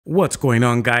What's going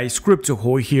on, guys?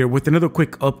 Ahoy here with another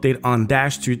quick update on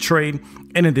D2T.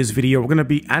 And in this video, we're going to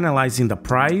be analyzing the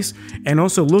price and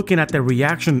also looking at the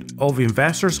reaction of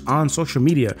investors on social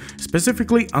media,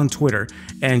 specifically on Twitter.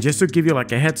 And just to give you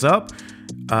like a heads up,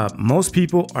 most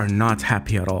people are not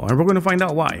happy at all. And we're going to find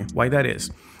out why that is.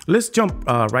 Let's jump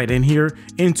right in here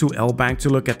into LBank to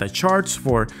look at the charts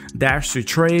for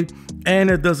D2T. And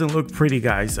it doesn't look pretty,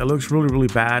 guys. It looks really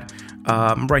bad.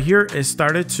 Right here, it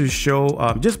started to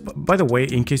show, just by the way,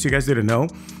 in case you guys didn't know,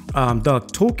 the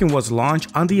token was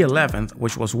launched on the 11th,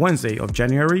 which was Wednesday of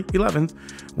January 11th,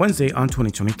 Wednesday on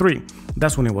 2023.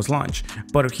 That's when it was launched.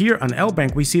 But here on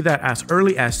LBank, we see that as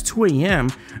early as 2 a.m.,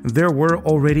 there were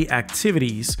already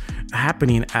activities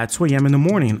happening at 2 a.m. in the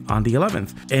morning on the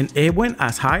 11th. And it went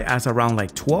as high as around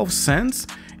like 12 cents.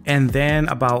 And then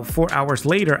about 4 hours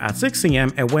later at 6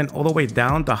 a.m., it went all the way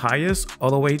down, the highest,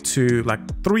 all the way to like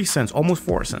 3 cents, almost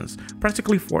 4 cents,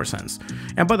 practically 4 cents.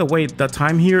 And by the way, the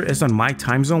time here is on my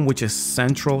time zone, which is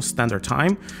Central Standard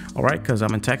Time. All right, because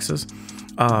I'm in Texas.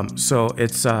 So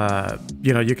it's,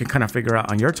 you know, you can kind of figure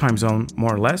out on your time zone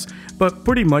more or less. But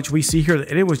pretty much we see here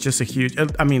that it was just a huge,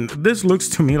 I mean, this looks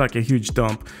to me like a huge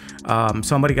dump.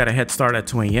 Somebody got a head start at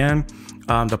 2 a.m.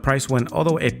 The price went,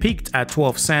 although it peaked at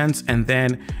 12 cents and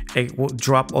then it will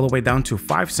drop all the way down to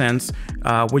 5 cents,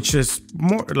 which is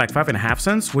more like 5.5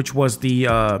 cents, which was the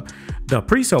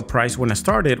pre-sale price when it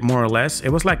started, more or less. It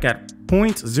was like at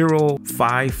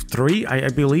 0.053, I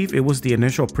believe it was the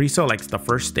initial pre-sale, like the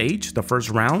first stage, the first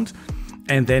round.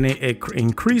 And then it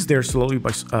increased there slowly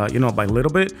by, you know, by a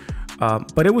little bit.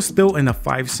 But it was still in the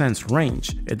 5 cents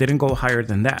range. It didn't go higher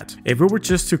than that. If we were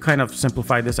just to kind of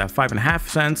simplify this at 5.5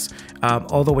 cents,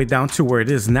 all the way down to where it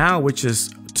is now, which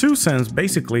is 2 cents,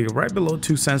 basically right below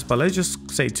 2 cents, but let's just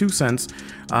say 2 cents,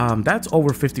 that's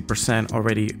over 50%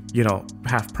 already, you know,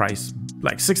 half price,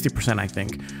 like 60%, I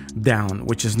think, down,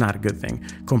 which is not a good thing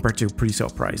compared to pre-sale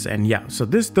price. And yeah, so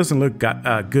this doesn't look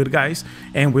good, guys.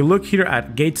 And we look here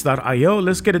at gates.io.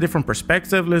 Let's get a different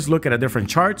perspective. Let's look at a different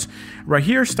charts. Right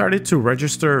here started to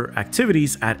register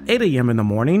activities at 8 a.m. in the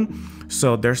morning.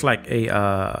 So there's like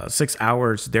a 6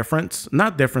 hours difference,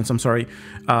 not difference, I'm sorry,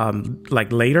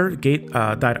 like later.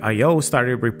 Gate.io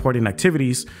started reporting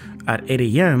activities at 8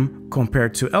 a.m.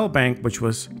 compared to LBank, which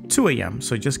was 2 a.m.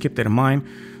 So just keep that in mind.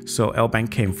 So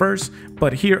LBank came first,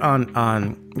 but here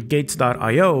on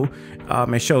gates.io,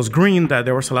 it shows green that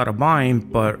there was a lot of buying,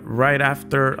 but right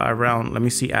after around, let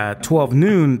me see, at 12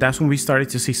 noon, that's when we started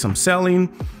to see some selling.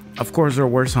 Of course, there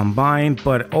were some buying,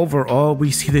 but overall, we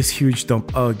see this huge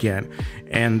dump again.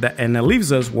 And it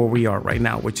leaves us where we are right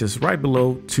now, which is right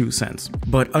below 2 cents.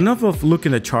 But enough of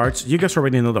looking at the charts. You guys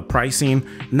already know the pricing.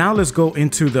 Now let's go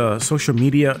into the social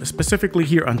media, specifically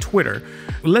here on Twitter.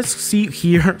 Let's see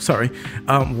here, sorry,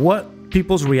 what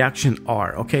people's reaction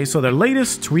are. Okay, so the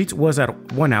latest tweet was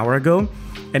at 1 hour ago,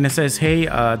 and it says, hey,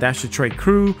 D2T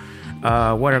crew,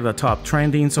 what are the top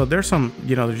trending? So there's some,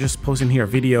 you know, they're just posting here a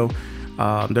video.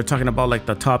 They're talking about like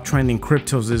the top trending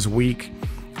cryptos this week.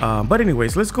 But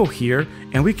anyways, let's go here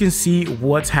and we can see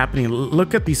what's happening.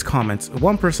 Look at these comments.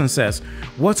 One person says,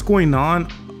 what's going on?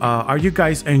 Are you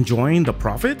guys enjoying the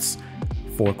profits?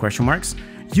 4 question marks.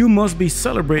 You must be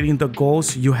celebrating the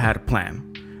goals you had planned.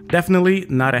 Definitely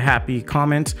not a happy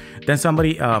comment. Then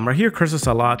somebody right here curses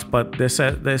a lot, but they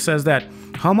says that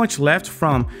how much left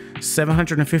from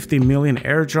 750 million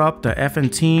airdrop, the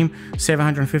FN team,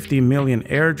 750 million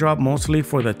airdrop, mostly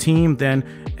for the team, then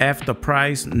F the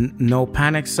price, no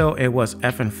panic sell, it was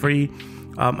FN free.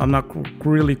 I'm not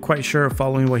really quite sure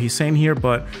following what he's saying here,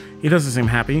 but he doesn't seem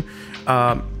happy.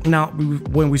 Now,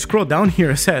 when we scroll down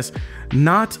here, it says,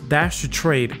 not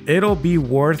D2T, it'll be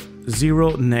worth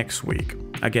 0 next week.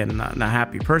 Again, not a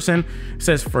happy person. It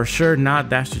says for sure not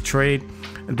D2T.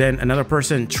 Then another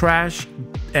person, trash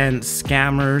and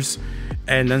scammers.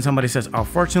 And then somebody says,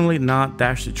 unfortunately not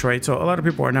D2T. So a lot of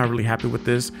people are not really happy with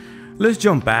this. Let's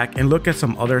jump back and look at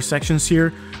some other sections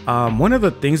here. One of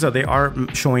the things that they are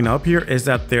showing up here is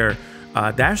that their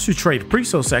D2T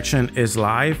pre-sale section is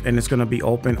live and it's going to be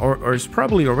open, or it's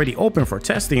probably already open for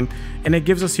testing. And it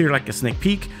gives us here like a sneak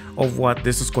peek of what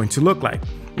this is going to look like.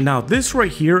 Now this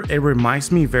right here, it reminds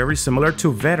me very similar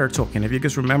to Vettor token. If you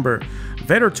guys remember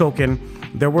Vettor token,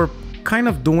 they were kind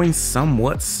of doing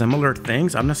somewhat similar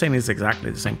things. I'm not saying it's exactly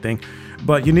the same thing,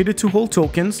 but you needed to hold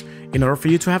tokens in order for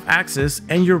you to have access,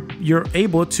 and you're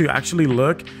able to actually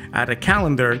look at a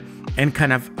calendar and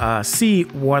kind of see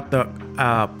what the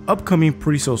upcoming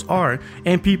pre-sales are,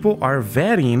 and people are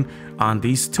vetting on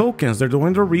these tokens. They're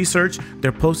doing their research,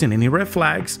 they're posting any red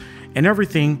flags and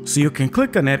everything, so you can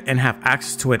click on it and have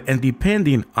access to it. And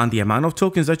depending on the amount of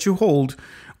tokens that you hold,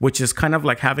 which is kind of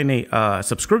like having a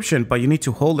subscription, but you need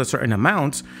to hold a certain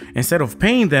amount. Instead of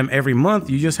paying them every month,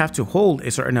 you just have to hold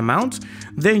a certain amount.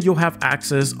 Then you'll have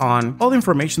access on all the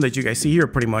information that you guys see here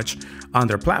pretty much on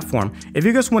their platform. If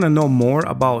you guys want to know more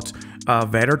about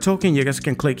Vetter token, you guys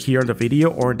can click here in the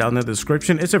video or down in the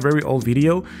description. It's a very old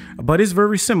video, but it's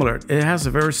very similar. It has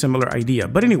a very similar idea.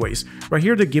 But anyways, right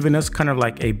here they're giving us kind of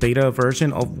like a beta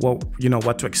version of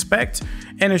what to expect,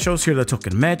 and it shows here the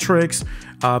token metrics,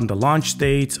 the launch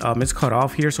date. It's cut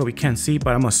off here so we can't see,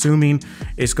 but I'm assuming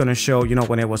it's going to show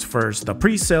when it was first the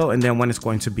pre-sale, and then when it's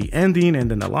going to be ending, and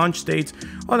then the launch date,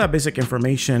 all that basic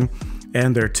information,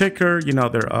 and their ticker,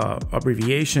 their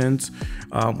abbreviations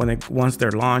once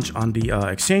they're launched on the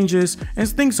exchanges and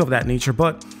things of that nature.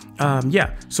 But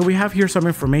yeah, so we have here some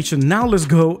information. Now let's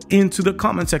go into the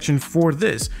comment section for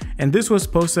this, and this was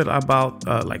posted about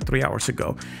like 3 hours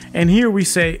ago. And here we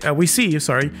see,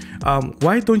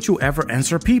 why don't you ever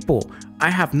answer people? I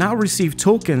have now received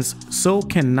tokens, so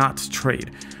cannot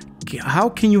trade. How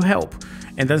can you help?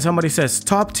 And then somebody says,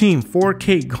 top team,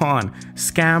 4K gone,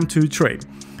 scam to trade.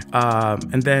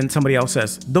 And then somebody else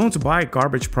says, don't buy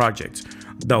garbage projects.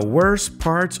 The worst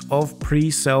part of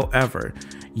pre-sale ever.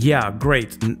 Yeah,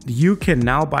 great. You can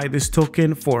now buy this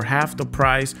token for half the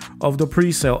price of the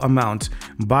pre-sale amount.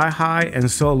 Buy high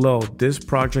and sell low. This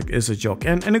project is a joke.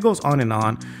 And it goes on and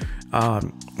on.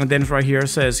 And then right here it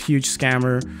says huge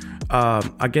scammer.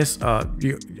 I guess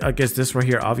this right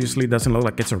here obviously doesn't look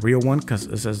like it's a real one because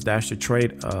it says dash to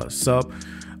trade sub.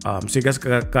 So you guys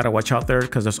gotta watch out there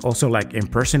because there's also like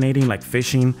impersonating, like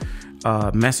phishing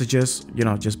messages.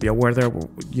 Just be aware there,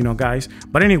 guys.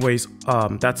 But anyways,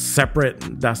 that's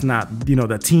separate. That's not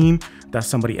the team. That's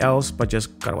somebody else. But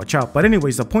just gotta watch out. But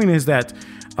anyways, the point is that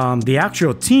the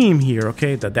actual team here,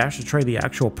 okay, the Dash to Trade, the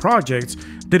actual projects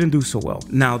didn't do so well.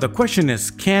 Now the question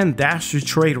is, can Dash to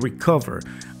Trade recover?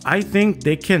 I think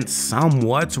they can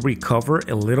somewhat recover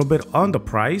a little bit on the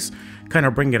price, kind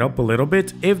of bring it up a little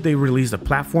bit if they release the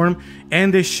platform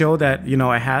and they show that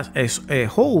it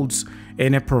holds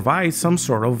and it provides some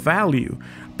sort of value.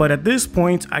 But at this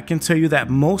point, I can tell you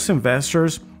that most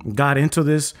investors got into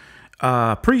this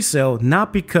pre-sale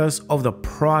not because of the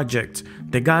project.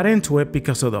 They got into it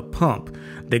because of the pump.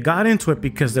 They got into it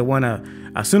because they want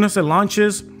to, as soon as it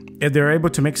launches, if they're able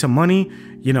to make some money,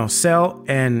 sell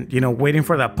and waiting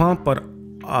for that pump. But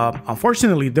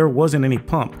unfortunately, there wasn't any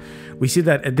pump. We see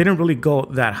that it didn't really go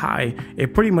that high.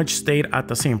 It pretty much stayed at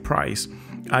the same price,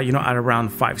 at around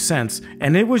 5 cents,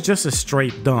 and it was just a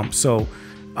straight dump. So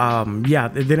yeah,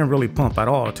 it didn't really pump at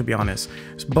all, to be honest.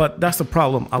 But that's the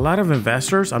problem. A lot of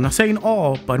investors, I'm not saying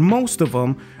all, but most of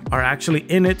them are actually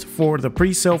in it for the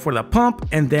pre-sale, for the pump,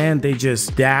 and then they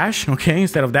just dash. Okay,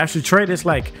 instead of dash to trade, it's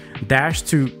like dash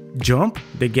to jump.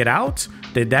 They get out,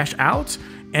 they dash out,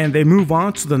 and they move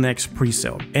on to the next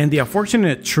pre-sale. And the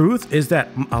unfortunate truth is that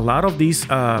a lot of these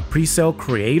pre-sale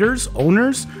creators,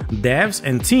 owners, devs,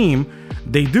 and team,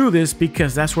 they do this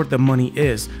because that's where the money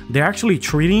is. They're actually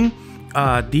treating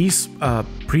these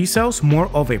pre-sales more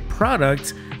of a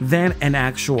product than an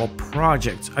actual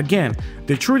project. Again,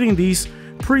 they're treating these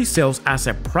pre-sales as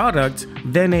a product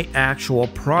than an actual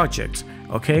project.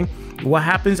 Okay, what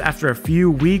happens after a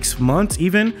few weeks, months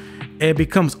even, it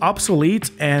becomes obsolete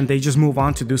and they just move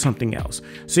on to do something else.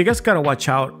 So you guys gotta watch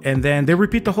out, and then they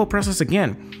repeat the whole process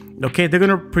again. Okay, they're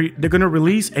gonna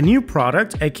release a new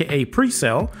product, aka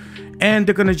pre-sale, and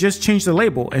they're gonna just change the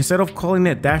label. Instead of calling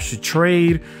it Dash to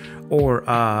Trade or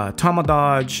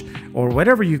Tomadodge or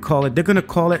whatever you call it, they're gonna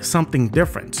call it something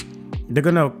different. They're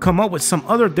gonna come up with some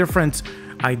other different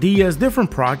ideas, different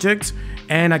projects,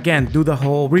 and again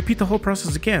repeat the whole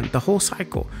process again, the whole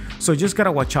cycle. So just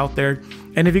gotta watch out there.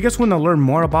 And if you guys want to learn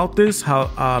more about this, how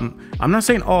I'm not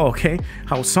saying all, okay,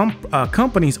 how some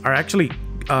companies are actually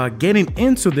getting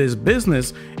into this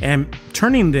business and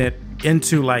turning it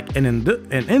into like an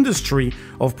industry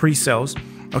of pre-sales.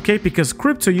 Okay, because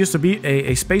crypto used to be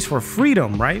a space for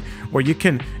freedom, right? Where you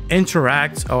can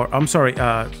interact, or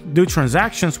do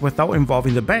transactions without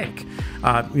involving the bank,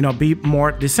 be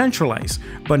more decentralized.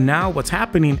 But now what's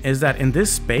happening is that in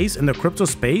this space, in the crypto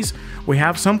space, we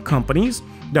have some companies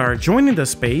that are joining the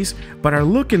space, but are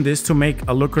looking this to make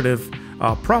a lucrative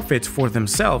profits for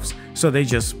themselves. So they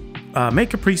just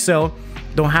make a pre-sale,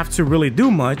 don't have to really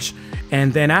do much,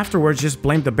 and then afterwards just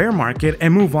blame the bear market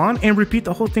and move on and repeat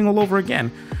the whole thing all over again.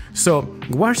 So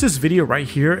watch this video right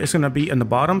here. It's gonna be in the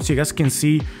bottom so you guys can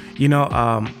see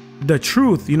the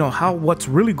truth, what's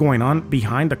really going on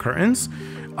behind the curtains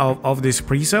of these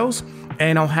pre-sales,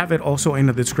 and I'll have it also in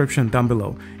the description down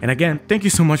below. And again, thank you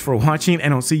so much for watching,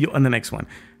 and I'll see you on the next one.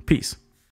 Peace.